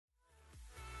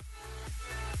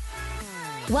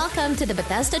Welcome to the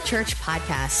Bethesda Church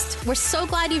Podcast. We're so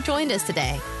glad you've joined us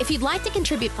today. If you'd like to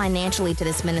contribute financially to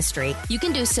this ministry, you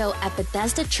can do so at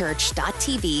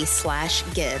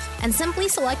BethesdaChurch.tv/give and simply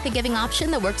select the giving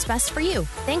option that works best for you.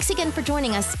 Thanks again for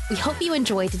joining us. We hope you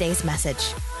enjoy today's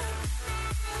message.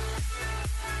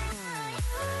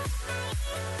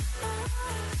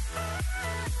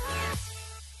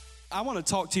 I want to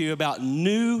talk to you about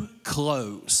new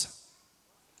clothes.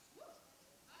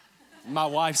 My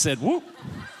wife said, whoop.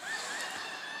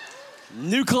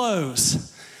 New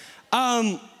clothes.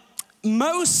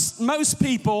 Most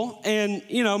people, and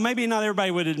maybe not everybody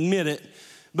would admit it,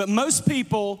 but most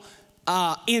people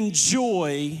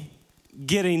enjoy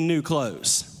getting new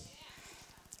clothes.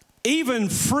 Even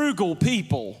frugal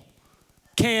people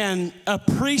can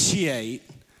appreciate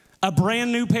a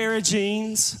brand new pair of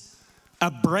jeans,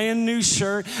 a brand new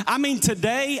shirt. I mean,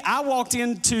 today I walked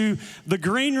into the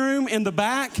green room in the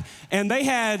back and they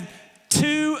had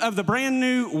 2 of the brand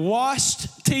new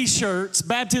washed t-shirts,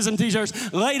 baptism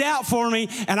t-shirts, laid out for me,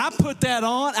 and I put that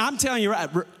on. I'm telling you, right,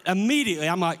 immediately,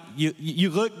 I'm like, you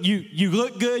look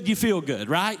good, you feel good,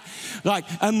 right? Like,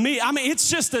 I mean, it's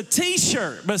just a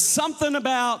t-shirt, but something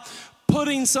about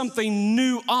putting something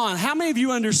new on. How many of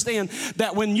you understand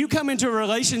that when you come into a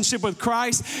relationship with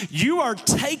Christ, you are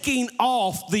taking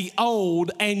off the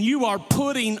old and you are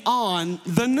putting on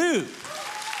the new?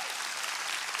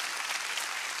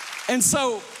 And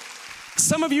so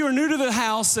some of you are new to the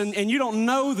house and you don't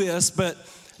know this, but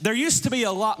there used to be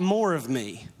a lot more of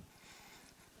me.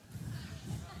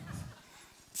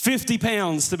 50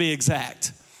 pounds to be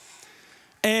exact.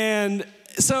 And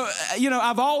so,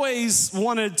 I've always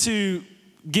wanted to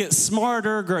get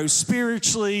smarter, grow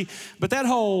spiritually, but that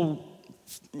whole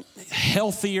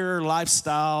healthier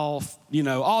lifestyle,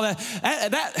 all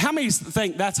that, how many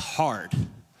think that's hard?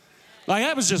 Like,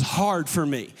 that was just hard for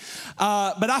me.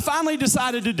 But I finally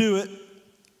decided to do it,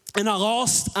 and I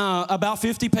lost about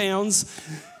 50 pounds.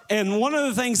 And one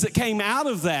of the things that came out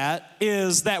of that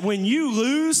is that when you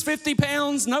lose 50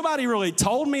 pounds, nobody really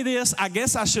told me this. I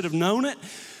guess I should have known it.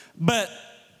 But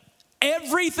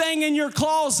everything in your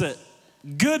closet,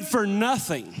 good for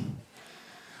nothing.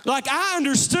 Like, I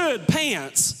understood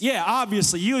pants. Yeah,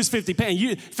 obviously, you lose 50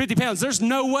 pounds. There's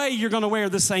no way you're going to wear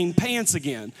the same pants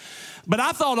again. But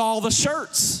I thought all the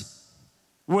shirts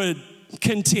would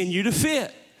continue to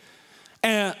fit.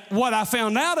 And what I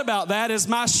found out about that is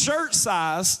my shirt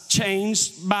size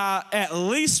changed by at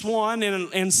least one,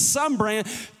 in some brand,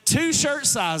 2 shirt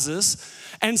sizes.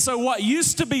 And so what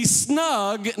used to be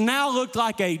snug now looked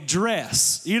like a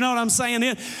dress. You know what I'm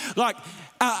saying?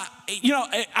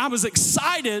 I was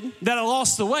excited that I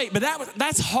lost the weight, but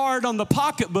that's hard on the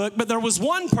pocketbook. But there was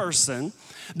one person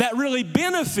that really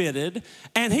benefited,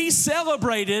 and he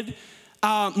celebrated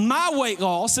my weight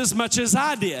loss as much as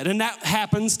I did, and that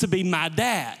happens to be my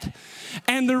dad.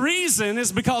 And the reason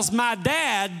is because my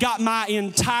dad got my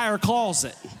entire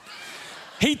closet.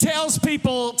 He tells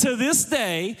people to this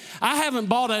day, I haven't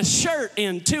bought a shirt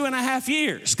in 2.5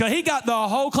 years, because he got the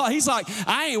whole closet. He's like,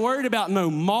 I ain't worried about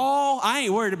no mall. I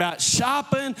ain't worried about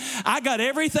shopping. I got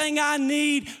everything I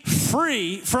need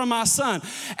free from my son.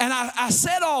 And I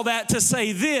said all that to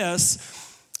say this: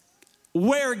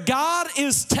 where God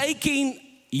is taking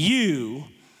you,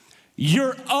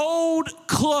 your old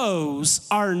clothes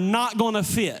are not going to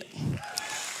fit.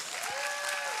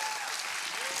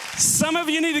 Some of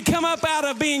you need to come up out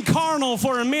of being carnal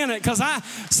for a minute, because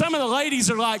some of the ladies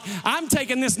are like, I'm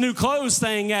taking this new clothes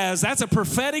thing as that's a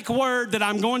prophetic word that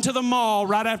I'm going to the mall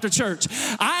right after church.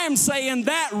 I am saying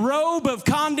that robe of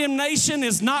condemnation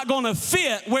is not going to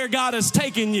fit where God has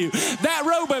taken you. That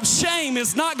robe of shame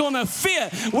is not going to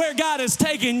fit where God has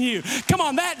taken you. Come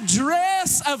on, that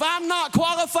dress of I'm not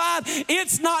qualified,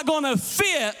 it's not going to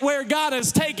fit where God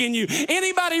has taken you.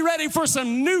 Anybody ready for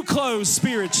some new clothes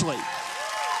spiritually?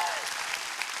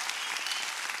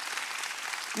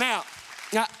 Now,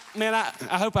 man,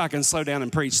 I hope I can slow down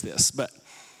and preach this, but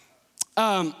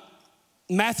Mark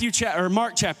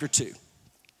chapter 2.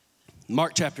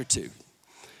 Mark chapter 2.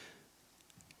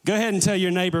 Go ahead and tell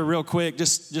your neighbor real quick,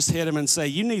 just hit him and say,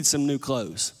 you need some new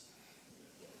clothes.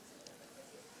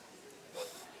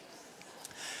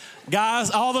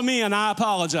 Guys, all the men, I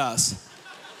apologize.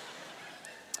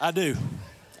 I do.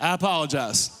 I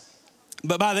apologize.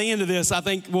 But by the end of this, I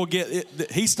think we'll get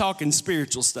it. He's talking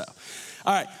spiritual stuff.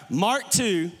 All right, Mark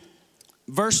 2,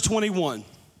 verse 21.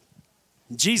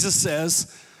 Jesus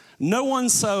says, no one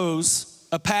sews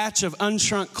a patch of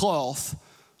unshrunk cloth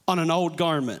on an old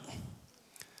garment.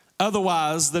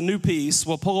 Otherwise, the new piece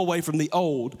will pull away from the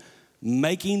old,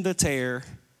 making the tear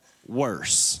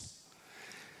worse.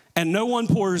 And no one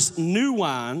pours new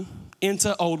wine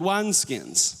into old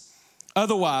wineskins.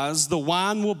 Otherwise, the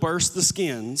wine will burst the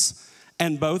skins,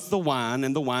 and both the wine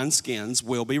and the wineskins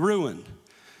will be ruined.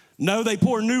 No, they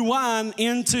pour new wine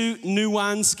into new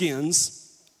wineskins.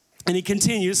 And he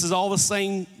continues, this is all the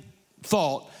same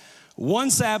thought.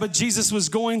 One Sabbath, Jesus was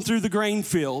going through the grain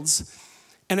fields,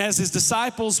 and as his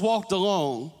disciples walked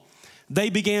along,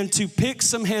 they began to pick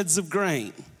some heads of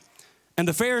grain. And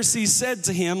the Pharisees said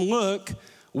to him, "Look,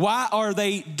 why are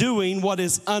they doing what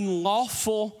is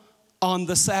unlawful on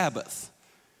the Sabbath?"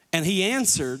 And he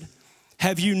answered,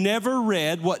 "Have you never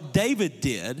read what David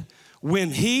did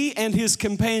when he and his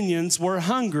companions were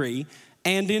hungry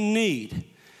and in need?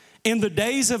 In the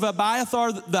days of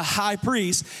Abiathar the high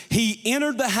priest, he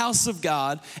entered the house of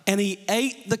God and he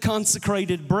ate the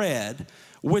consecrated bread,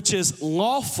 which is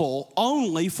lawful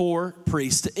only for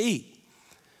priests to eat.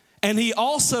 And he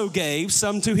also gave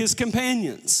some to his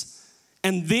companions.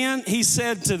 And then he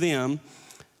said to them,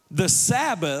 the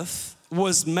Sabbath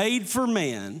was made for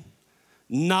man,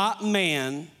 not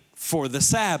man for the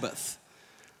Sabbath.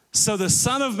 So the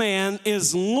Son of Man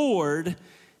is Lord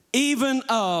even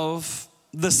of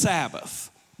the Sabbath."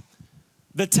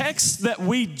 The text that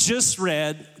we just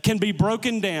read can be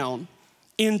broken down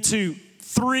into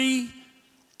 3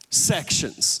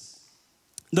 sections.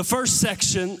 The first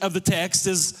section of the text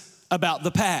is about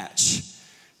the patch.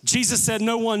 Jesus said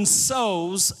no one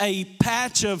sews a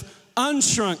patch of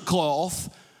unshrunk cloth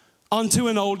onto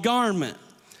an old garment.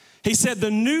 He said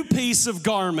the new piece of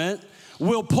garment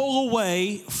will pull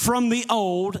away from the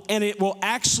old, and it will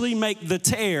actually make the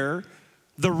tear,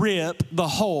 the rip, the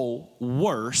hole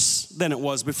worse than it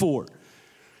was before.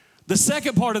 The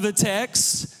second part of the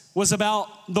text was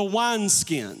about the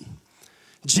wineskin.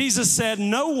 Jesus said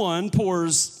no one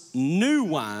pours new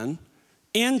wine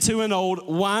into an old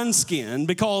wineskin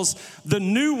because the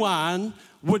new wine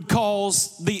would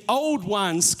cause the old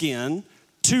wineskin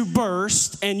to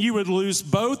burst, and you would lose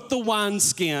both the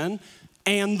wineskin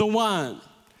and the wine.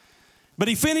 But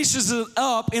he finishes it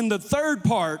up in the third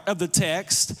part of the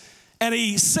text, and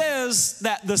he says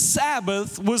that the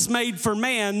Sabbath was made for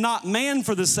man, not man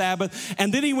for the Sabbath.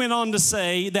 And then he went on to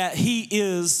say that he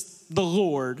is the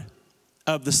Lord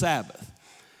of the Sabbath.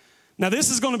 Now, this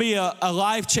is going to be a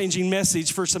life-changing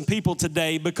message for some people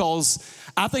today, because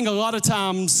I think a lot of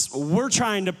times we're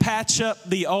trying to patch up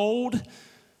the old,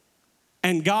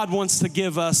 and God wants to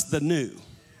give us the new.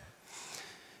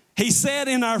 He said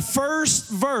in our first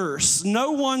verse,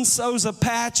 no one sews a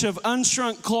patch of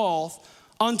unshrunk cloth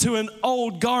onto an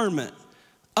old garment.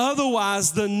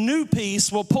 Otherwise, the new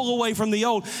piece will pull away from the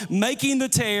old, making the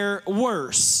tear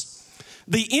worse.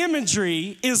 The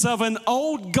imagery is of an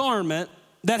old garment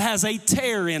that has a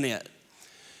tear in it.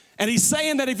 And he's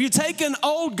saying that if you take an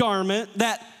old garment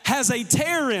that has a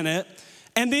tear in it,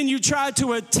 and then you try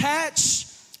to attach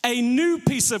a new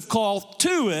piece of cloth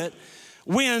to it,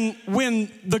 when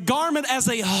the garment as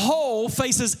a whole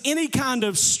faces any kind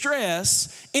of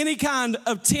stress, any kind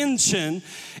of tension,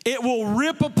 it will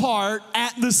rip apart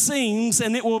at the seams,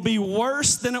 and it will be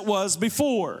worse than it was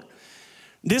before.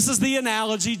 This is the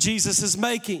analogy Jesus is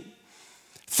making.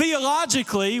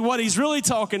 Theologically, what he's really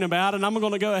talking about, and I'm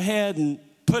going to go ahead and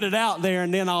put it out there,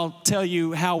 and then I'll tell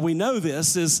you how we know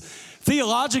this, is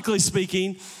theologically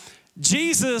speaking,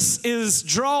 Jesus is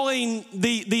drawing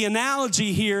the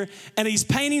analogy here, and he's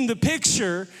painting the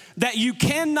picture that you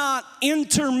cannot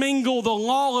intermingle the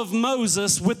law of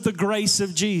Moses with the grace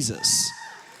of Jesus.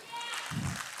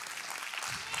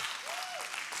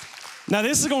 Now,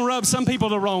 this is going to rub some people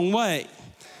the wrong way,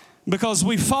 because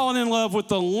we've fallen in love with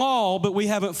the law, but we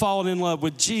haven't fallen in love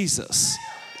with Jesus.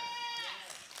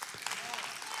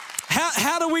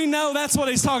 How do we know that's what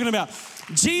he's talking about?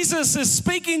 Jesus is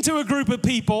speaking to a group of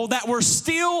people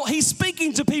he's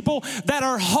speaking to people that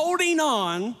are holding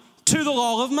on to the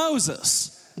law of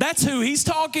Moses. That's who he's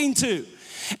talking to.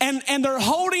 And they're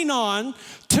holding on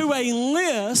to a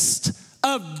list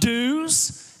of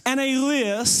do's and a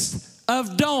list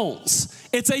of don'ts.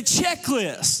 It's a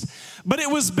checklist. But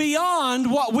it was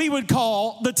beyond what we would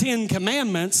call the 10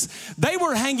 Commandments. They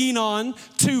were hanging on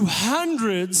to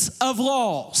hundreds of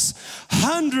laws,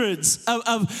 hundreds of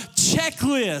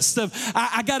checklists of,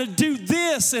 I got to do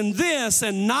this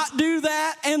and not do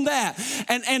that and that.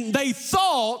 And they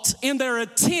thought in their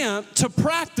attempt to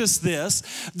practice this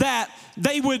that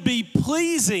they would be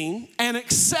pleasing and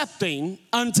accepting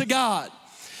unto God.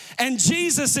 And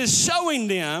Jesus is showing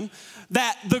them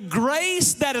that the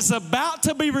grace that is about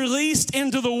to be released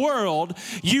into the world,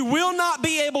 you will not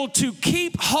be able to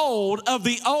keep hold of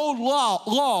the old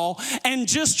law and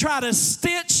just try to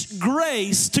stitch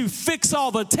grace to fix all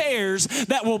the tears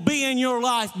that will be in your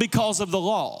life because of the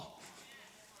law.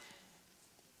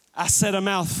 I said a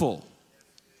mouthful.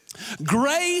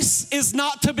 Grace is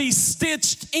not to be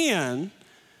stitched in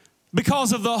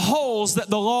because of the holes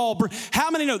that the law brings. How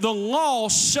many know the law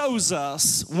shows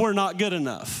us we're not good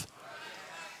enough?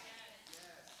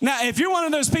 Now, if you're one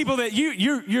of those people that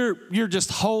you're just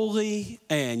holy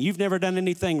and you've never done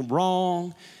anything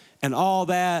wrong and all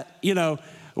that, you know,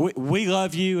 we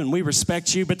love you and we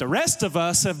respect you, but the rest of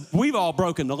us we've all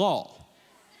broken the law.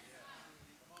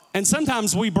 And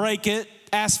sometimes we break it,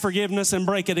 ask forgiveness, and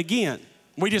break it again.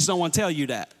 We just don't want to tell you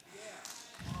that.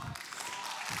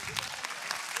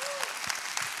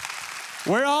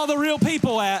 Where are all the real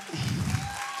people at?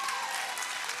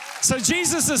 So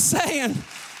Jesus is saying,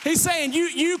 he's saying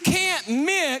you can't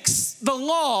mix the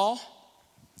law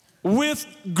with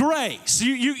grace.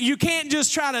 You can't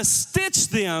just try to stitch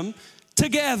them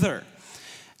together.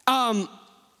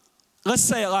 Let's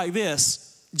say it like this.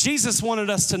 Jesus wanted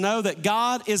us to know that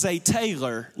God is a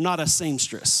tailor, not a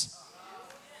seamstress.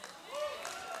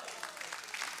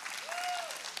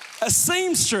 A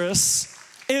seamstress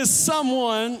is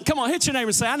someone, come on, hit your neighbor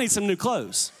and say, I need some new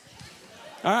clothes.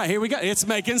 All right, here we go. It's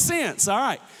making sense. All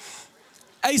right.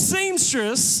 A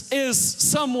seamstress is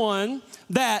someone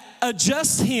that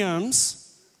adjusts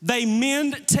hems, they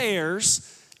mend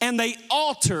tears, and they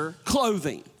alter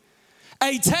clothing.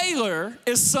 A tailor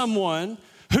is someone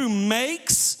who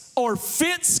makes or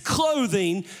fits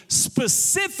clothing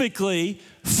specifically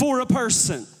for a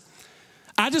person.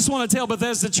 I just want to tell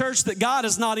Bethesda Church that God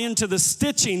is not into the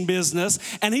stitching business,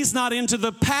 and He's not into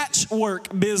the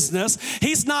patchwork business.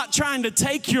 He's not trying to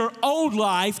take your old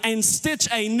life and stitch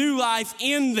a new life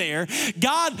in there.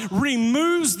 God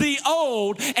removes the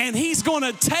old, and He's going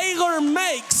to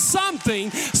tailor-make something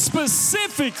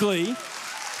specifically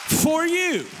for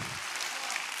you.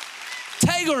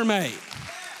 Tailor-made.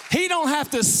 He don't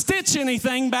have to stitch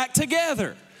anything back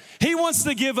together. He wants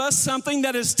to give us something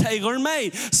that is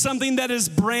tailor-made, something that is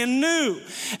brand new.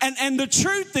 And the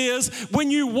truth is, when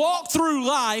you walk through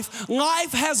life,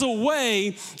 life has a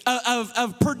way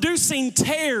of producing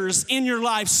tears in your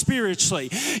life spiritually.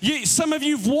 Some of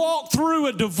you've walked through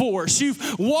a divorce.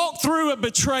 You've walked through a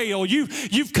betrayal.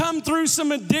 You've come through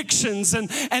some addictions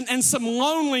and some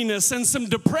loneliness and some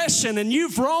depression, and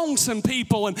you've wronged some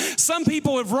people, and some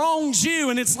people have wronged you,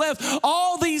 and it's left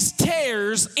all these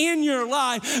tears in your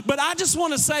life. But I just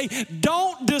want to say,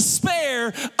 don't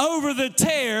despair over the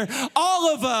tear.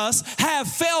 All of us have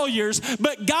failures,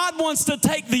 but God wants to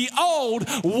take the old,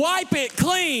 wipe it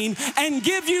clean, and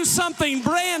give you something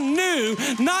brand new,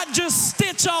 not just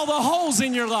stitch all the holes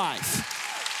in your life.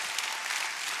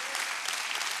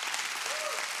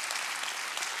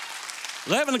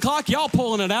 $11 y'all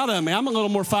pulling it out of me. I'm a little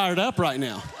more fired up right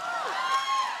now.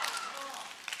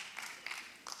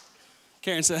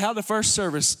 Karen said, how'd the first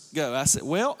service go? I said,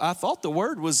 well, I thought the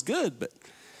word was good, but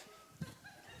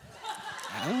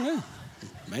I don't know.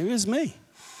 Maybe it's me.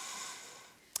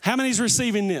 How many's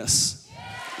receiving this?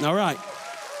 All right.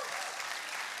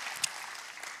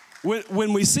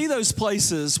 When we see those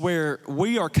places where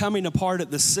we are coming apart at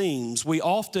the seams, we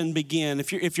often begin,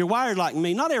 if you're wired like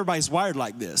me, not everybody's wired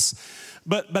like this,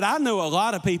 but I know a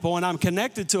lot of people, and I'm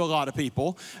connected to a lot of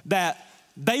people, that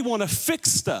they want to fix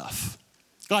stuff.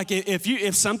 Like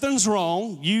if something's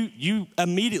wrong, you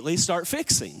immediately start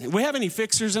fixing. We have any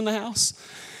fixers in the house?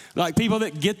 Like people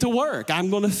that get to work. I'm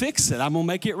going to fix it. I'm going to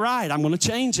make it right. I'm going to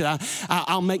change it.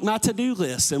 I'll make my to-do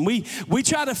list. And we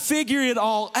try to figure it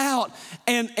all out.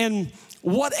 And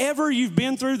whatever you've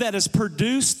been through that has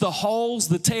produced the holes,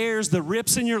 the tears, the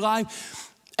rips in your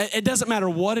life, it doesn't matter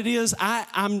what it is.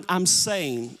 I'm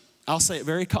saying, I'll say it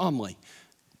very calmly,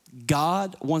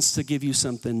 God wants to give you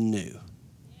something new.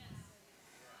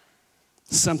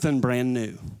 Something brand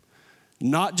new.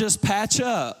 Not just patch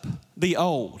up the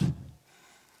old.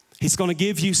 He's going to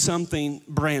give you something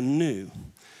brand new.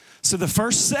 So the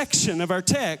first section of our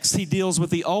text, he deals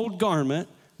with the old garment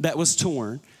that was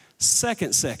torn.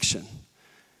 Second section,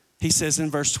 he says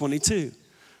in verse 22,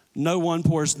 no one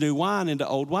pours new wine into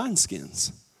old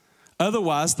wineskins.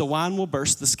 Otherwise, the wine will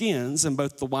burst the skins, and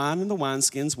both the wine and the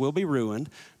wineskins will be ruined.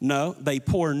 No, they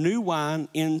pour new wine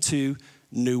into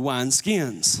new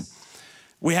wineskins.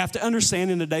 We have to understand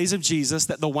in the days of Jesus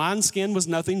that the wineskin was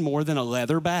nothing more than a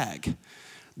leather bag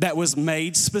that was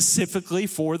made specifically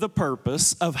for the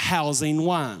purpose of housing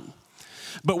wine.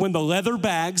 But when the leather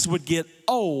bags would get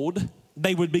old,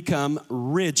 they would become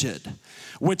rigid,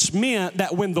 which meant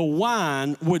that when the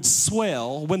wine would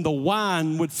swell, when the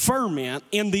wine would ferment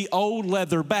in the old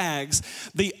leather bags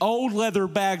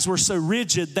were so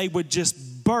rigid they would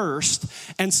just burst,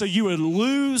 and so you would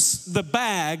lose the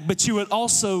bag, but you would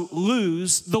also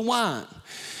lose the wine.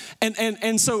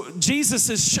 And so Jesus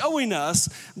is showing us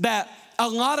that a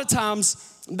lot of times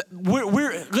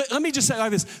let me just say it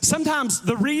like this. Sometimes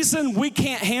the reason we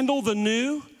can't handle the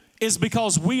new is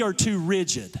because we are too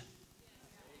rigid.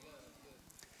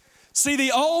 See,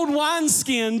 the old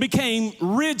wineskin became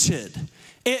rigid.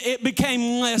 It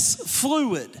became less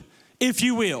fluid, if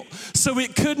you will. So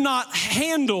it could not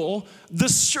handle the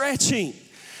stretching.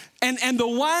 And the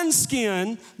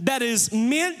wineskin that is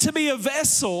meant to be a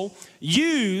vessel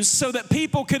used so that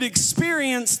people could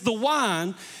experience the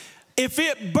wine, if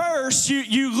it bursts,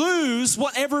 you lose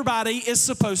what everybody is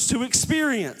supposed to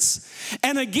experience.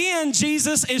 And again,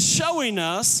 Jesus is showing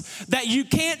us that you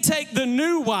can't take the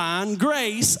new wine,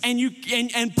 grace,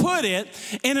 and put it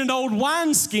in an old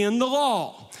wineskin, the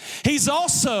law. He's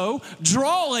also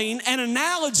drawing an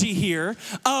analogy here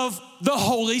of the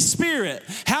Holy Spirit.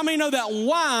 How many know that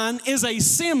wine is a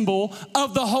symbol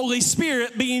of the Holy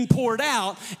Spirit being poured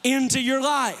out into your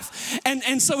life?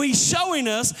 And so he's showing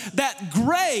us that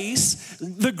grace,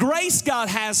 the grace God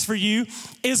has for you,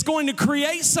 is going to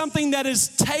create something that is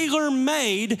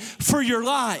tailor-made for your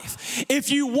life.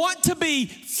 If you want to be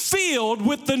filled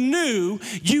with the new,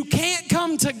 you can't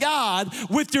come to God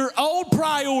with your old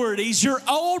priorities, your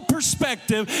old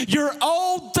perspective, your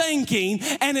old thinking,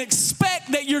 and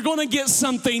expect that you're going to get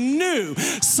something new.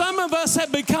 Some of us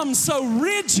have become so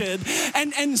rigid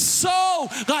and so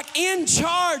like in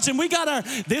charge, and we got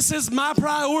this is my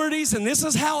priorities, and this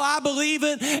is how I believe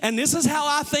it, and this is how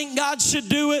I think God should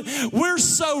do it. We're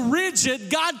so rigid,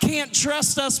 God can't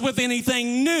trust us with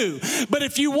anything new. But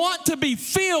if you want to be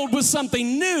filled with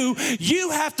something new,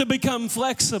 you have to become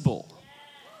flexible.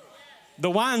 The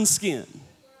wineskin,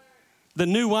 the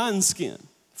new wineskin,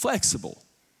 flexible,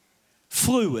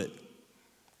 fluid,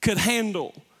 could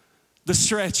handle the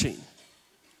stretching.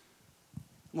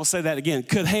 We'll say that again,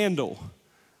 could handle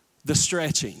the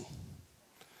stretching.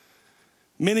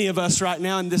 Many of us right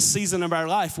now in this season of our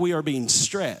life, we are being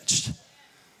stretched.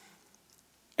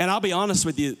 And I'll be honest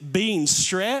with you, being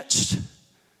stretched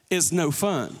is no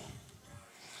fun.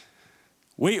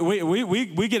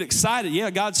 We get excited. Yeah,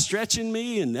 God's stretching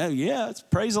me, and yeah,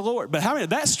 praise the Lord. But how many,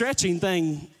 that stretching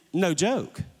thing, no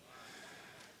joke.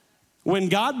 When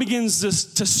God begins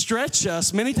to stretch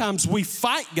us, many times we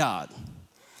fight God.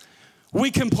 We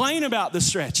complain about the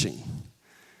stretching.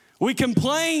 We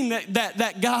complain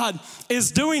that God is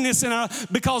doing this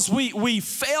because we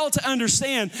fail to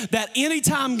understand that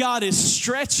anytime God is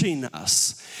stretching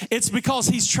us, it's because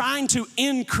he's trying to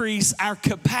increase our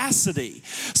capacity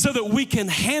so that we can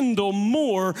handle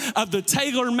more of the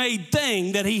tailor-made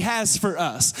thing that he has for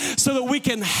us, so that we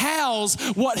can house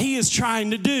what he is trying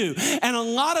to do. And a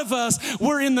lot of us,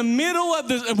 we're in the middle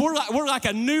of we're like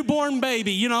a newborn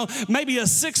baby, maybe a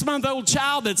 6-month-old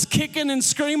child that's kicking and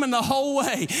screaming the whole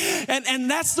way. And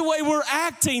that's the way we're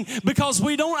acting because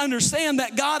we don't understand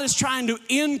that God is trying to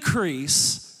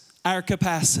increase our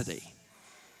capacity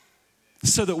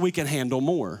so that we can handle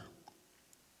more.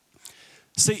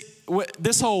 See,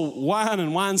 this whole wine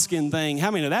and wineskin thing, how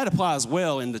many of that applies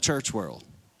well in the church world?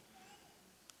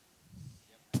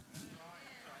 The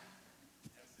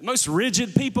most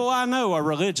rigid people I know are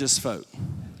religious folk.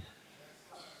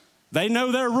 They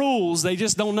know their rules, they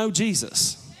just don't know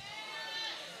Jesus.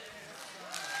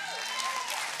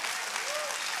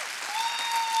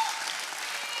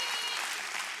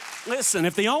 Listen,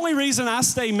 if the only reason I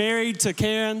stay married to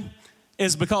Karen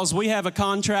is because we have a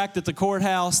contract at the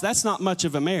courthouse, that's not much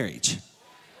of a marriage.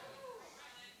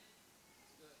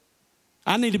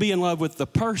 I need to be in love with the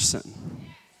person,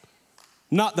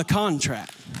 not the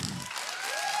contract.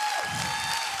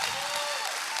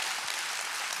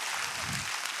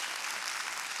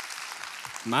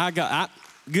 My God,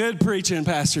 good preaching,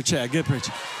 Pastor Chad, good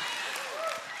preaching.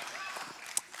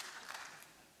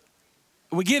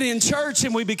 We get in church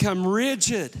and we become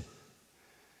rigid.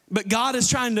 But God is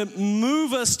trying to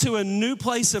move us to a new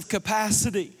place of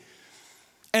capacity.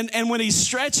 And when he's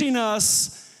stretching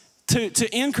us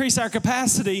to increase our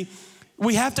capacity,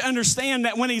 we have to understand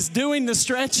that when he's doing the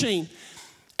stretching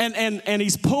and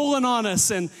he's pulling on us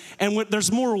and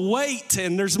there's more weight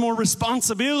and there's more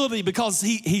responsibility because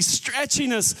he's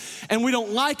stretching us and we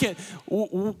don't like it.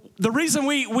 The reason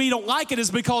we don't like it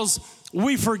is because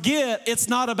we forget it's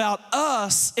not about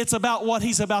us, it's about what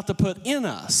he's about to put in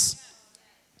us.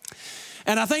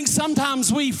 And I think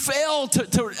sometimes we fail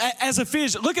to as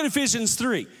Ephesians, look at Ephesians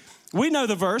 3. We know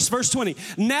the verse 20.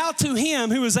 Now to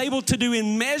him who is able to do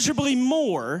immeasurably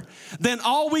more than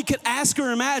all we could ask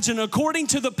or imagine, according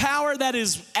to the power that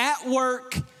is at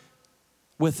work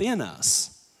within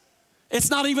us. It's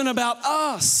not even about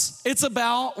us. It's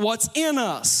about what's in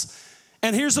us.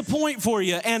 And here's a point for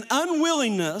you. An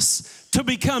unwillingness to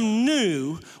become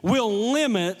new will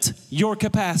limit your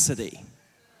capacity.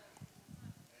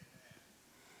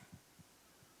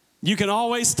 You can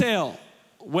always tell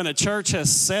when a church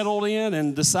has settled in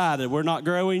and decided we're not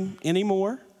growing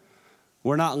anymore,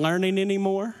 we're not learning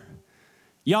anymore.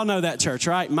 Y'all know that church,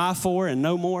 right? My four and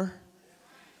no more.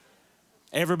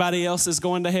 Everybody else is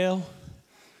going to hell.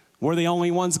 We're the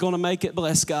only ones going to make it,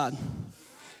 bless God.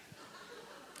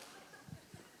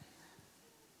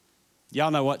 Y'all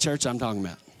know what church I'm talking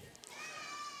about.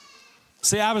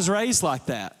 See, I was raised like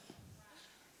that.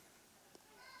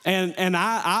 And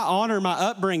I honor my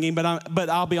upbringing, but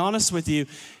I'll be honest with you,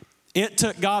 it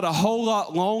took God a whole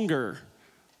lot longer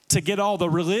to get all the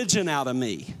religion out of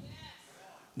me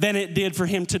than it did for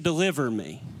him to deliver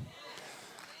me.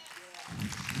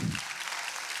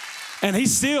 And he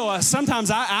still,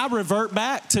 sometimes I revert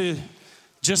back to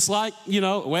just like,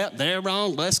 well, they're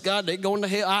wrong, bless God, they're going to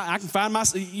hell. I can find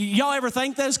myself. Y'all ever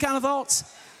think those kind of thoughts?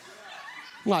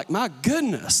 I'm like, my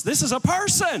goodness, this is a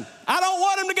person. I don't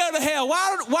want them to go to hell.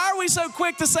 Why are we so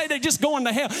quick to say they're just going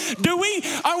to hell?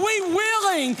 Are we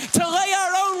willing to lay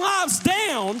our own lives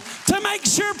down to make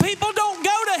sure people don't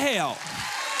go to hell?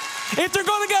 If they're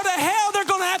going to go to hell, they're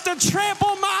going to have to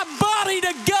trample my body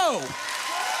to go.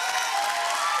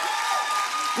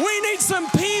 We need some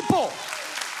people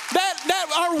that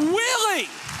are willing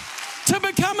to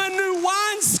become a new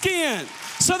wineskin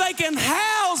so they can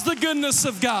house the goodness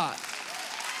of God,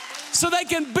 so they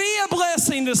can be a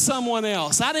blessing to someone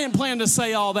else. I didn't plan to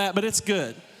say all that, but it's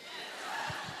good.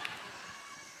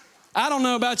 I don't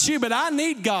know about you, but I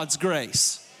need God's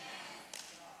grace.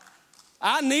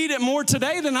 I need it more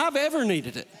today than I've ever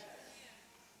needed it.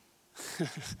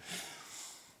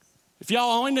 If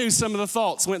y'all only knew some of the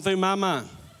thoughts went through my mind.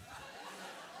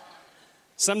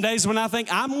 Some days when I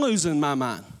think I'm losing my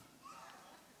mind.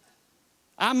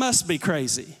 I must be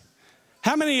crazy.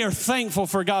 How many are thankful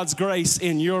for God's grace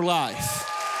in your life?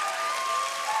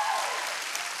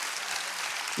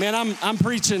 Man, I'm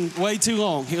preaching way too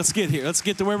long. Let's get here. Let's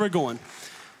get to where we're going.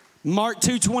 Mark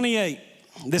 2:28.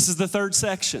 This is the third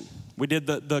section. We did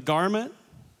the garment,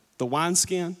 the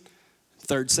wineskin,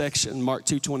 third section, Mark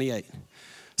 2:28.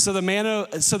 So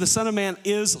the Son of Man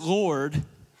is Lord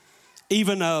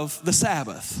even of the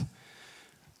Sabbath.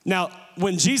 Now,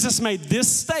 when Jesus made this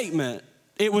statement,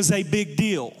 it was a big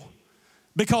deal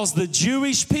because the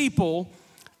Jewish people,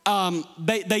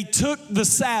 they took the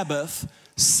Sabbath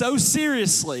so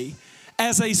seriously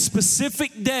as a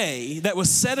specific day that was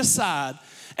set aside.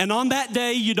 And on that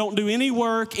day, you don't do any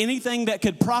work, anything that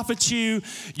could profit you.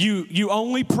 You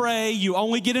only pray. You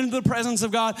only get into the presence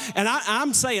of God. And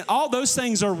I'm saying all those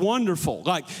things are wonderful.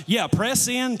 Like, yeah, press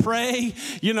in, pray,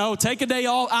 take a day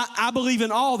off. I believe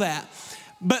in all that.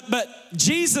 But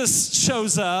Jesus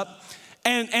shows up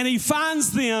and he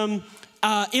finds them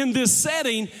in this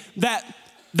setting that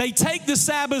they take the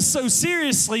Sabbath so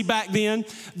seriously back then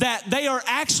that they are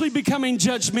actually becoming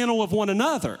judgmental of one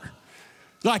another.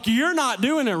 Like, you're not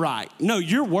doing it right. No,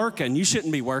 you're working. You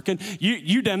shouldn't be working.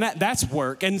 You done that. That's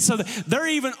work. And so they're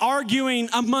even arguing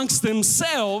amongst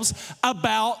themselves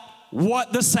about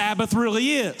what the Sabbath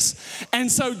really is.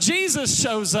 And so Jesus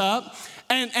shows up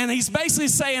and he's basically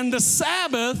saying the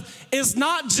Sabbath is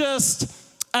not just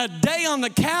a day on the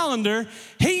calendar.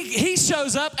 He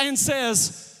shows up and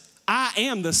says, I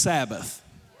am the Sabbath.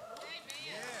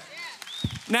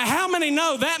 Now, how many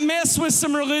know that messed with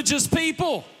some religious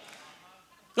people?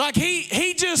 Like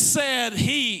he just said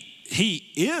he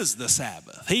is the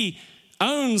Sabbath. He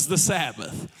owns the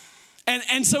Sabbath.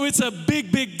 And so it's a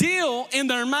big, big deal in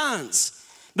their minds.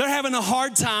 They're having a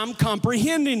hard time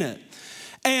comprehending it.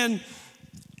 And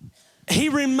he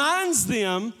reminds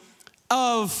them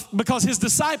of, because his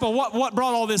disciple, what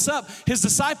brought all this up, his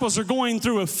disciples are going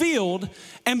through a field,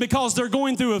 and because they're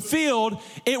going through a field,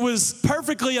 it was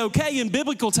perfectly okay in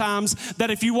biblical times that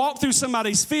if you walk through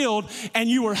somebody's field and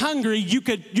you were hungry, you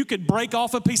could break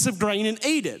off a piece of grain and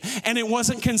eat it. And it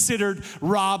wasn't considered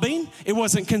robbing, it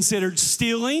wasn't considered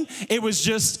stealing, it was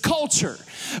just culture.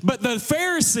 But the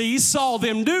Pharisees saw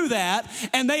them do that,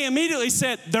 and they immediately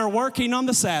said, they're working on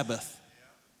the Sabbath.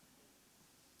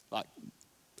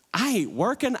 I ain't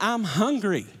working, I'm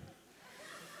hungry.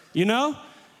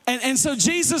 And so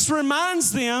Jesus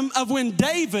reminds them of when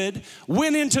David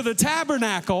went into the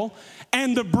tabernacle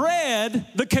and the bread,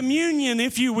 the communion,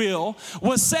 if you will,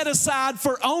 was set aside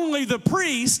for only the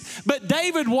priest. But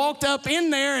David walked up in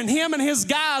there and him and his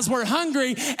guys were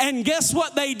hungry. And guess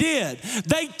what they did?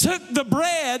 They took the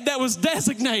bread that was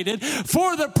designated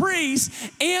for the priest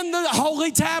in the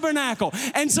holy tabernacle.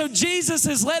 And so Jesus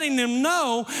is letting them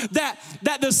know that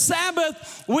the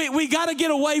Sabbath, we got to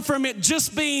get away from it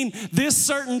just being this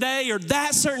certain day or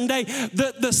that certain day.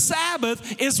 The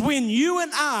Sabbath is when you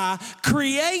and I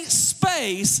create space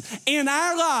in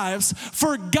our lives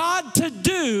for God to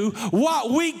do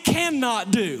what we cannot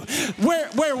do.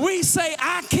 Where we say,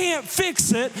 I can't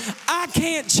fix it, I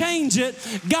can't change it.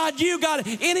 God, you got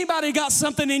it. Anybody got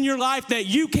something in your life that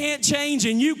you can't change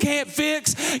and you can't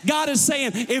fix? God is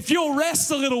saying, if you'll rest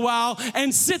a little while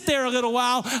and sit there a little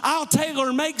while, I'll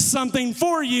tailor make something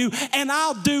for you and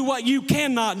I'll do what you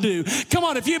cannot do. Come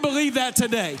on, if you believe that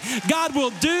today, God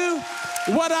will do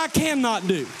what I cannot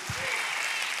do.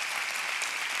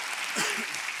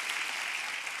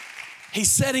 He's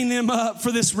setting them up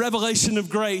for this revelation of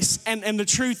grace. And the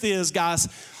truth is, guys,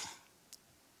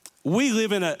 we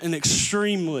live in an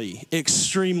extremely,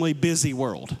 extremely busy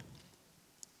world.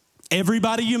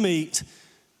 Everybody you meet,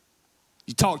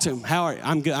 you talk to them, how are you?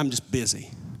 I'm good, I'm just busy.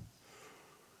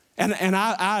 And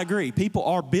I agree, people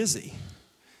are busy.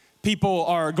 People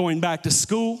are going back to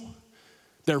school.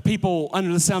 There are people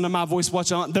under the sound of my voice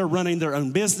watching on, they're running their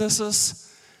own businesses.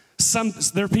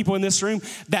 There are people in this room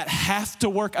that have to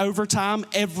work overtime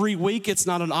every week. It's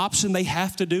not an option. They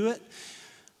have to do it.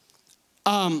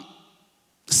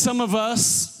 Some of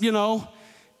us,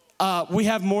 we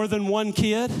have more than one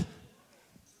kid.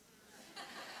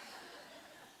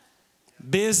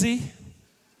 Busy.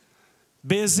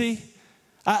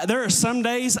 There are some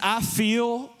days I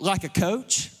feel like a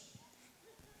coach.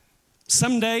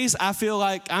 Some days I feel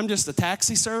like I'm just a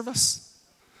taxi service.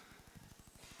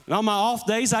 And on my off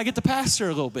days, I get to pastor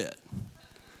a little bit.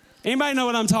 Anybody know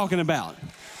what I'm talking about?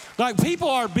 Like, people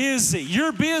are busy.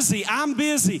 You're busy. I'm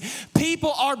busy.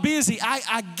 People are busy.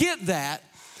 I get that.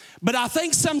 But I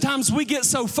think sometimes we get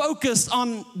so focused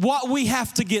on what we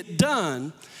have to get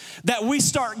done that we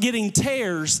start getting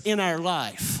tears in our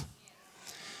life.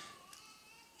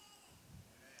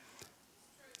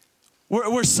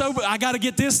 We're so, I got to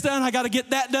get this done, I got to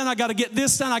get that done, I got to get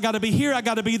this done, I got to be here, I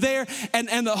got to be there.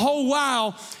 And the whole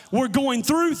while, we're going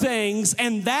through things,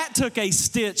 and that took a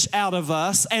stitch out of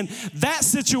us, and that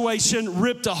situation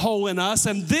ripped a hole in us,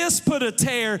 and this put a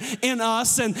tear in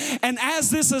us. And as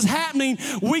this is happening,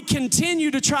 we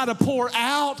continue to try to pour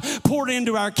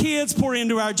into our kids, pour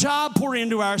into our job, pour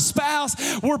into our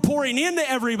spouse. We're pouring into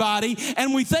everybody,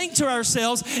 and we think to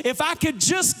ourselves, if I could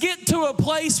just get to a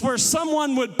place where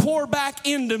someone would pour back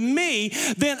into me,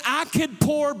 then I could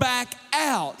pour back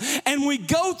out. And we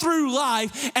go through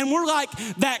life and we're like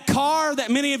that car that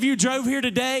many of you drove here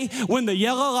today when the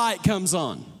yellow light comes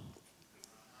on.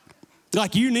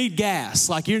 Like, you need gas.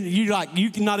 Like you're not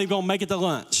even gonna make it to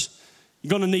lunch.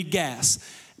 You're gonna need gas.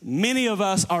 Many of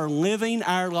us are living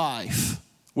our life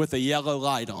with a yellow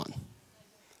light on.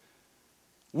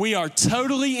 We are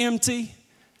totally empty,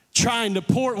 trying to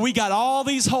pour. We got all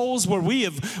these holes where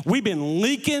we've been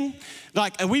leaking.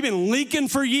 Like, we've been leaking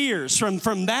for years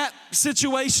from that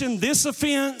situation, this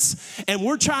offense, and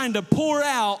we're trying to pour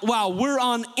out while we're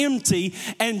on empty.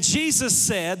 And Jesus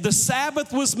said the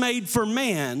Sabbath was made for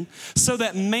man so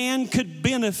that man could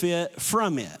benefit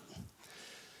from it.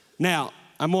 Now,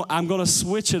 I'm going to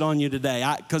switch it on you today,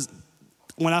 because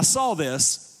when I saw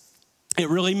this, it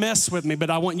really messed with me, but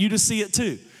I want you to see it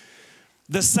too.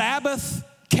 The Sabbath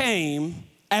came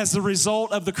as a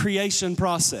result of the creation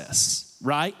process,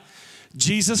 right?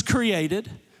 Jesus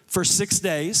created for 6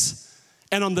 days,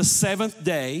 and on the seventh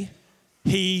day,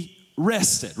 he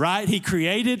rested, right? He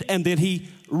created and then he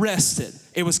rested.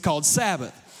 It was called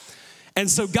Sabbath. And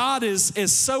so God is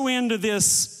so into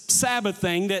this Sabbath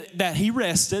thing that he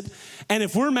rested. And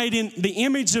if we're made in the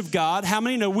image of God, how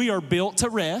many know we are built to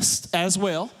rest as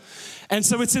well? And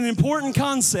so it's an important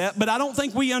concept, but I don't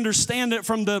think we understand it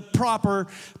from the proper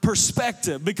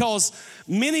perspective, because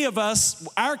many of us,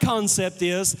 our concept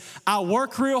is, I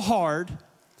work real hard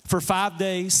for 5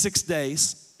 days, 6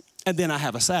 days, and then I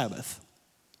have a Sabbath.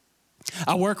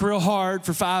 I work real hard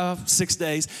for 5, 6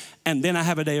 days, and then I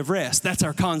have a day of rest. That's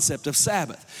our concept of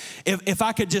Sabbath. If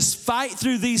I could just fight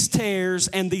through these tears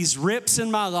and these rips in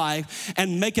my life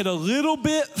and make it a little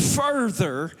bit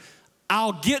further,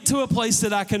 I'll get to a place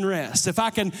that I can rest. If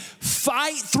I can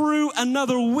fight through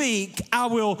another week, I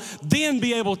will then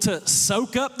be able to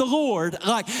soak up the Lord.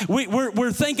 Like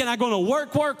we're thinking I'm going to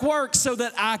work so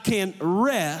that I can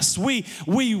rest. We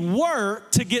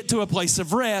work to get to a place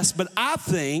of rest, but I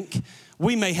think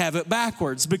we may have it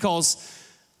backwards, because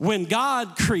when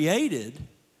God created,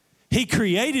 He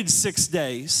created 6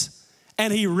 days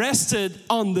and He rested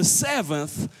on the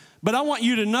seventh. But I want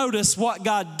you to notice what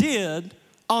God did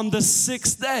on the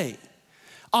sixth day.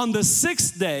 On the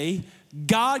sixth day,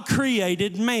 God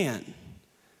created man.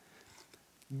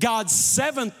 God's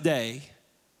seventh day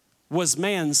was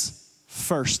man's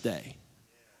first day.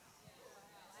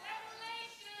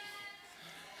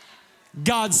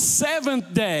 God's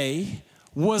seventh day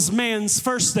was man's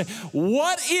first day.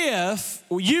 What if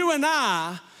you and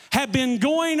I have been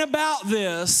going about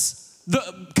this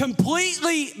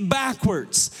completely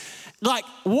backwards? Like,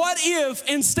 what if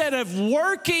instead of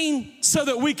working so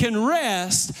that we can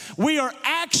rest, we are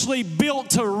actually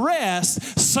built to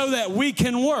rest so that we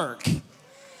can work?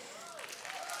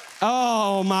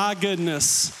 Oh my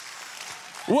goodness.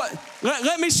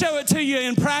 Let me show it to you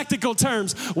in practical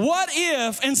terms. What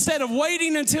if instead of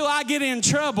waiting until I get in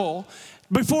trouble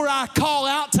before I call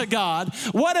out to God,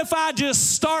 what if I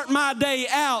just start my day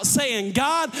out saying,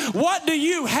 God, what do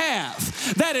you have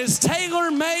that is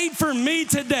tailor-made for me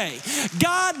today?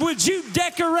 God, would you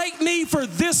decorate me for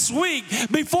this week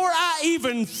before I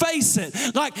even face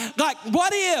it? Like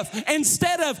what if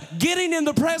instead of getting in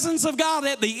the presence of God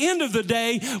at the end of the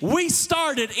day, we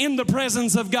started in the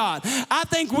presence of God? I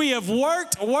think we have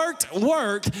worked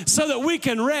so that we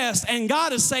can rest, and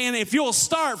God is saying, if you'll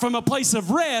start from a place of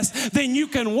rest, then you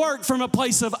can work from a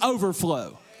place of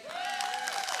overflow.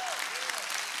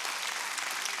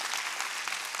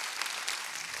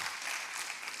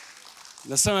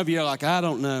 Now, some of you are like, I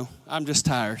don't know. I'm just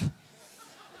tired.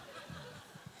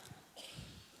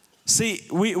 See,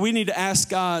 we need to ask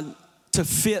God to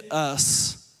fit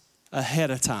us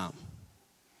ahead of time.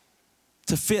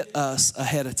 To fit us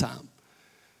ahead of time.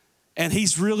 And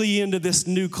He's really into this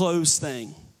new clothes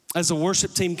thing. As the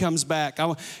worship team comes back,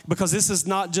 because this is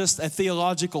not just a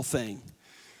theological thing.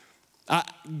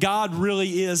 God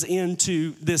really is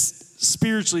into this,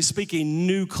 spiritually speaking,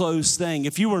 new clothes thing.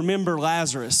 If you remember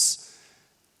Lazarus,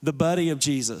 the buddy of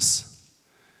Jesus,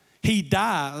 he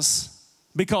dies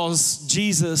because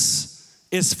Jesus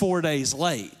is 4 days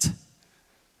late.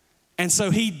 And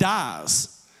so he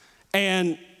dies.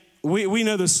 And we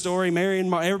know the story. Mary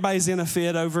and Martha, everybody's in a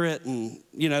fit over it. And,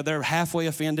 they're halfway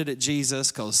offended at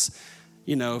Jesus because,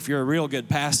 if you're a real good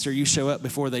pastor, you show up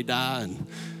before they die. And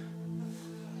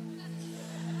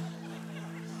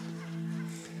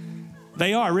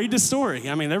they are. Read the story.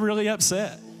 I mean, they're really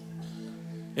upset.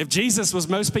 If Jesus was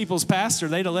most people's pastor,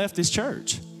 they'd have left his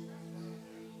church.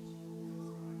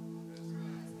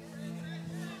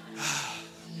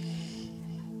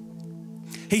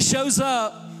 He shows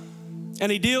up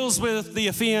and he deals with the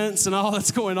offense and all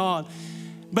that's going on.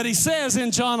 But he says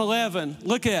in John 11,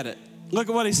 look at it. Look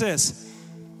at what he says.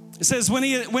 It says, when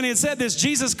he had said this,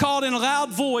 Jesus called in a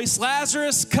loud voice,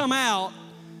 Lazarus, come out.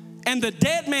 And the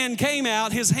dead man came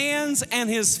out, his hands and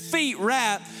his feet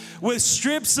wrapped with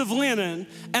strips of linen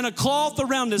and a cloth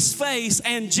around his face.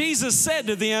 And Jesus said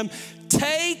to them,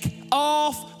 take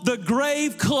off the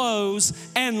grave clothes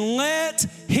and let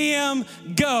him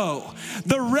go.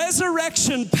 The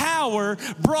resurrection power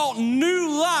brought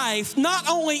new life not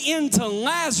only into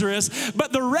Lazarus,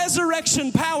 but the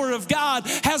resurrection power of God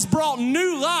has brought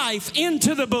new life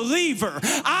into the believer.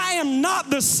 I am not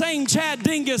the same Chad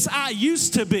Dingus I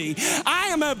used to be. I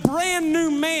am a brand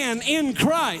new man in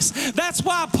Christ. That's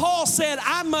why Paul said,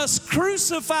 I must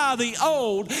crucify the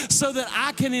old so that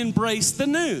I can embrace the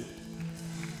new.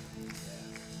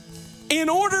 In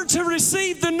order to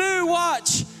receive the new,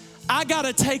 watch, I got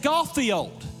to take off the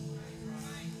old.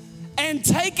 And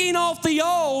taking off the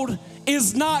old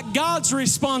is not God's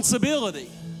responsibility.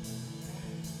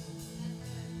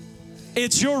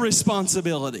 It's your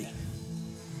responsibility.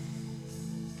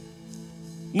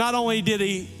 Not only did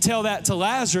he tell that to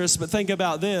Lazarus, but think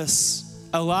about this.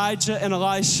 Elijah and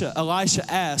Elisha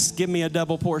asked, give me a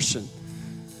double portion.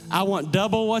 I want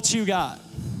double what you got.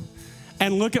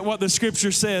 And look at what the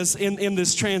scripture says in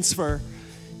this transfer.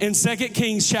 In 2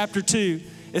 Kings chapter 2,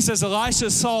 it says, Elisha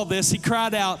saw this. He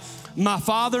cried out, my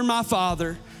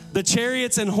father, the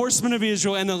chariots and horsemen of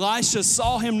Israel. And Elisha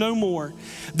saw him no more.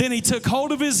 Then he took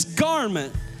hold of his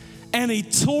garment and he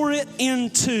tore it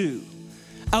in two.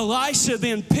 Elisha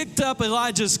then picked up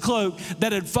Elijah's cloak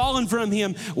that had fallen from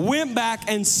him, went back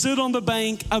and stood on the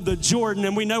bank of the Jordan.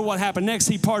 And we know what happened next.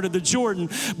 He parted the Jordan.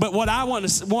 But what I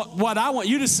want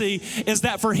you to see is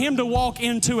that for him to walk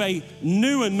into a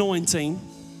new anointing,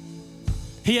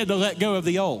 he had to let go of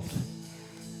the old.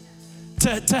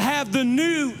 To have the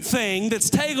new thing that's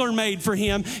tailor-made for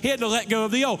him, he had to let go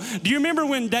of the old. Do you remember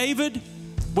when David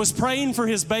was praying for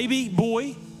his baby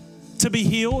boy to be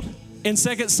healed in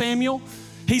 2 Samuel?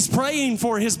 He's praying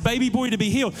for his baby boy to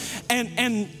be healed.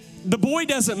 And the boy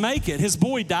doesn't make it. His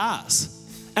boy dies.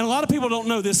 And a lot of people don't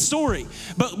know this story.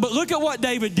 But look at what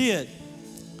David did.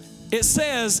 It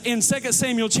says in 2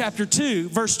 Samuel chapter 2,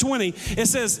 verse 20, it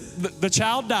says the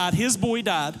child died, his boy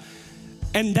died,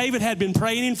 and David had been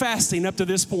praying and fasting up to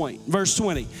this point. Verse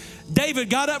 20. David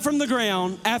got up from the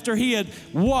ground after he had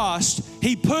washed.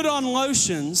 He put on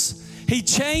lotions. He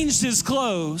changed his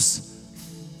clothes.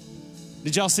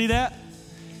 Did y'all see that?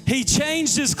 He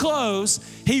changed his clothes.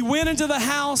 He went into the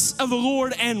house of the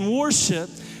Lord and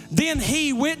worshiped. Then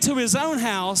he went to his own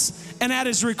house, and at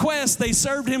his request, they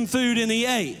served him food and he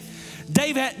ate.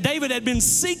 David had been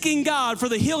seeking God for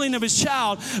the healing of his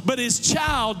child, but his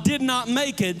child did not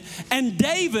make it. And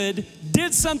David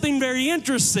did something very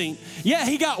interesting. Yeah,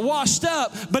 he got washed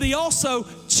up, but he also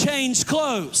changed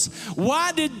clothes.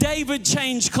 Why did David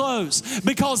change clothes?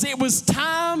 Because it was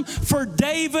time for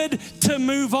David to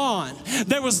move on.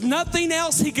 There was nothing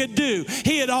else he could do.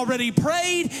 He had already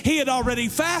prayed. He had already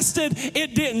fasted.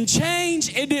 It didn't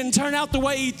change. It didn't turn out the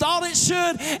way he thought it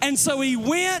should. And so he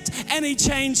went and he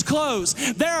changed clothes.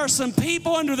 There are some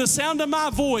people under the sound of my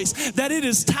voice that it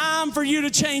is time for you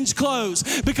to change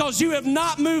clothes because you have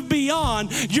not moved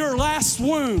beyond your last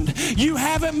wound. You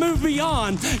haven't moved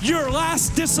beyond your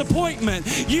last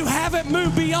disappointment. You haven't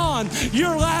moved beyond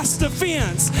your last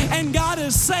offense. And God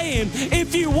is saying,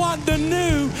 if you want the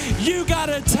new, you got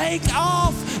to take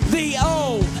off the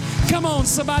old. Come on,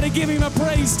 somebody give him a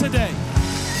praise today.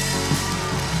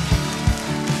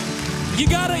 You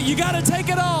gotta take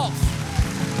it off.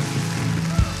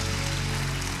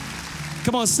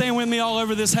 Come on, stand with me all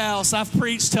over this house. I've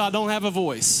preached till I don't have a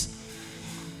voice.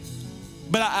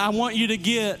 But I want you to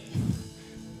get,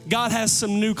 God has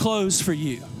some new clothes for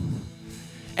you.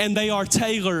 And they are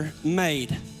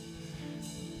tailor-made.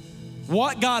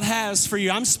 What God has for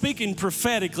you, I'm speaking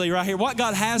prophetically right here. What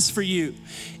God has for you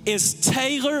is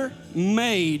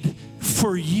tailor-made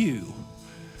for you.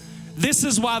 This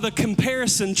is why the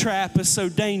comparison trap is so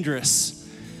dangerous.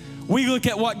 We look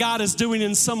at what God is doing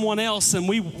in someone else and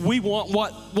we want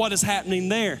what is happening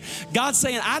there. God's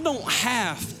saying, I don't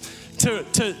have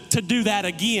to do that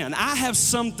again. I have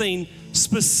something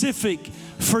specific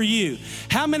for you.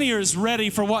 How many are ready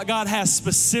for what God has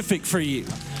specific for you?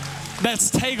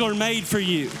 That's tailor-made for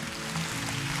you.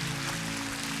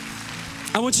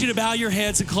 I want you to bow your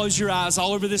heads and close your eyes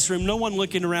all over this room. No one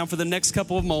looking around for the next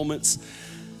couple of moments.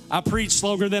 I preached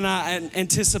longer than I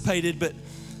anticipated, but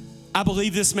I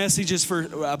believe this message is for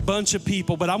a bunch of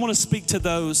people, but I want to speak to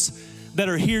those that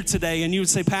are here today. And you would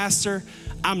say, Pastor,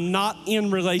 I'm not in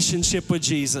relationship with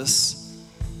Jesus.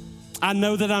 I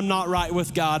know that I'm not right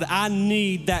with God. I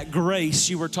need that grace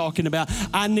you were talking about.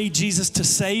 I need Jesus to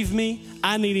save me.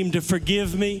 I need him to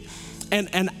forgive me.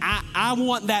 And I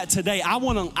want that today. I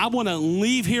want to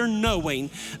leave here knowing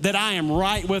that I am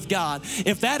right with God.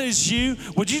 If that is you,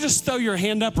 would you just throw your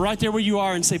hand up right there where you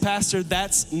are and say, Pastor,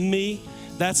 that's me.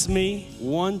 That's me.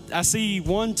 I see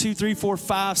 1, 2, 3, 4,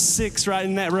 5, 6 right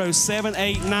in that row. 7,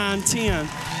 8, 9, 10,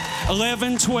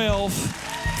 11, 12,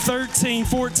 13,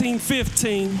 14,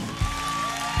 15.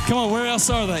 Come on, where else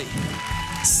are they?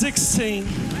 16,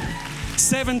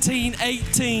 17,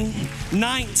 18,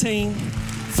 19.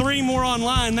 3 more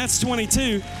online, that's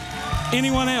 22.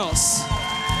 Anyone else?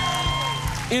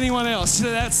 Anyone else?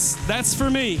 That's for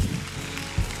me.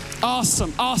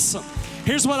 Awesome, awesome.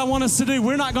 Here's what I want us to do.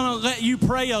 We're not going to let you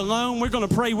pray alone. We're going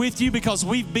to pray with you because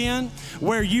we've been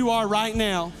where you are right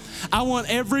now. I want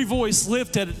every voice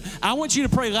lifted. I want you to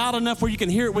pray loud enough where you can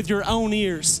hear it with your own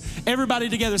ears. Everybody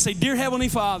together say, Dear Heavenly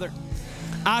Father,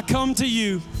 I come to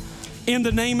you in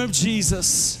the name of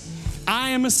Jesus.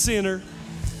 I am a sinner.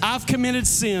 I've committed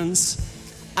sins.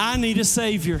 I need a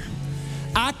Savior.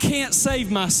 I can't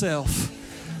save myself.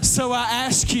 So I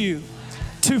ask you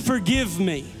to forgive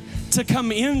me, to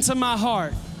come into my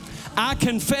heart. I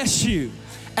confess you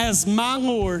as my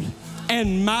Lord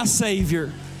and my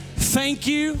Savior. Thank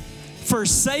you for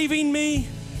saving me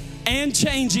and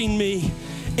changing me.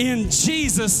 In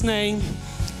Jesus' name,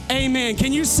 amen.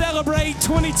 Can you celebrate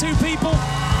 22 people?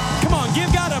 Come on,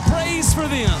 give God a praise for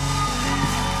them.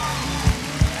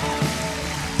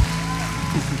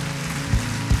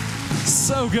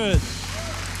 So good.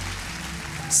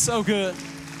 So good.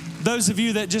 Those of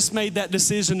you that just made that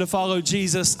decision to follow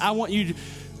Jesus, I want you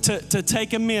to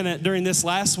take a minute during this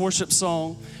last worship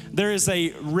song. There is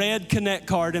a red Connect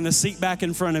card in the seat back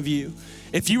in front of you.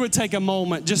 If you would take a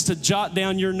moment just to jot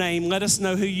down your name, let us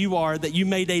know who you are, that you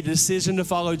made a decision to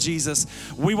follow Jesus.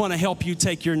 We want to help you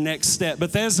take your next step.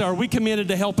 Bethesda, are we committed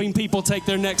to helping people take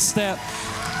their next step?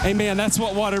 Amen. That's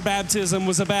what water baptism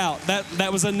was about.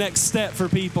 That was a next step for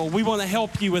people. We want to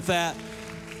help you with that.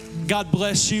 God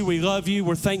bless you. We love you.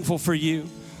 We're thankful for you.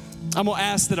 I'm going to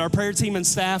ask that our prayer team and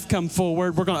staff come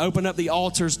forward. We're going to open up the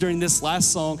altars during this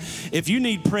last song. If you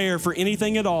need prayer for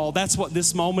anything at all, that's what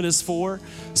this moment is for.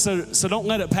 So don't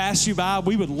let it pass you by.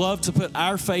 We would love to put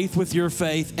our faith with your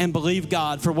faith and believe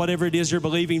God for whatever it is you're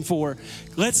believing for.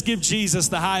 Let's give Jesus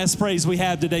the highest praise we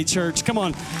have today, church. Come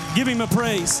on, give him a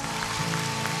praise.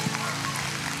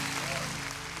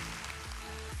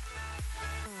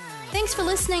 Thanks for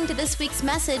listening to this week's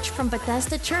message from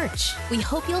Bethesda Church. We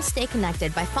hope you'll stay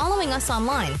connected by following us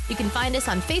online. You can find us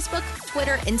on Facebook,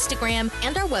 Twitter, Instagram,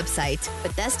 and our website,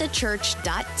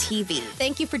 BethesdaChurch.tv.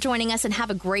 Thank you for joining us and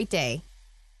have a great day.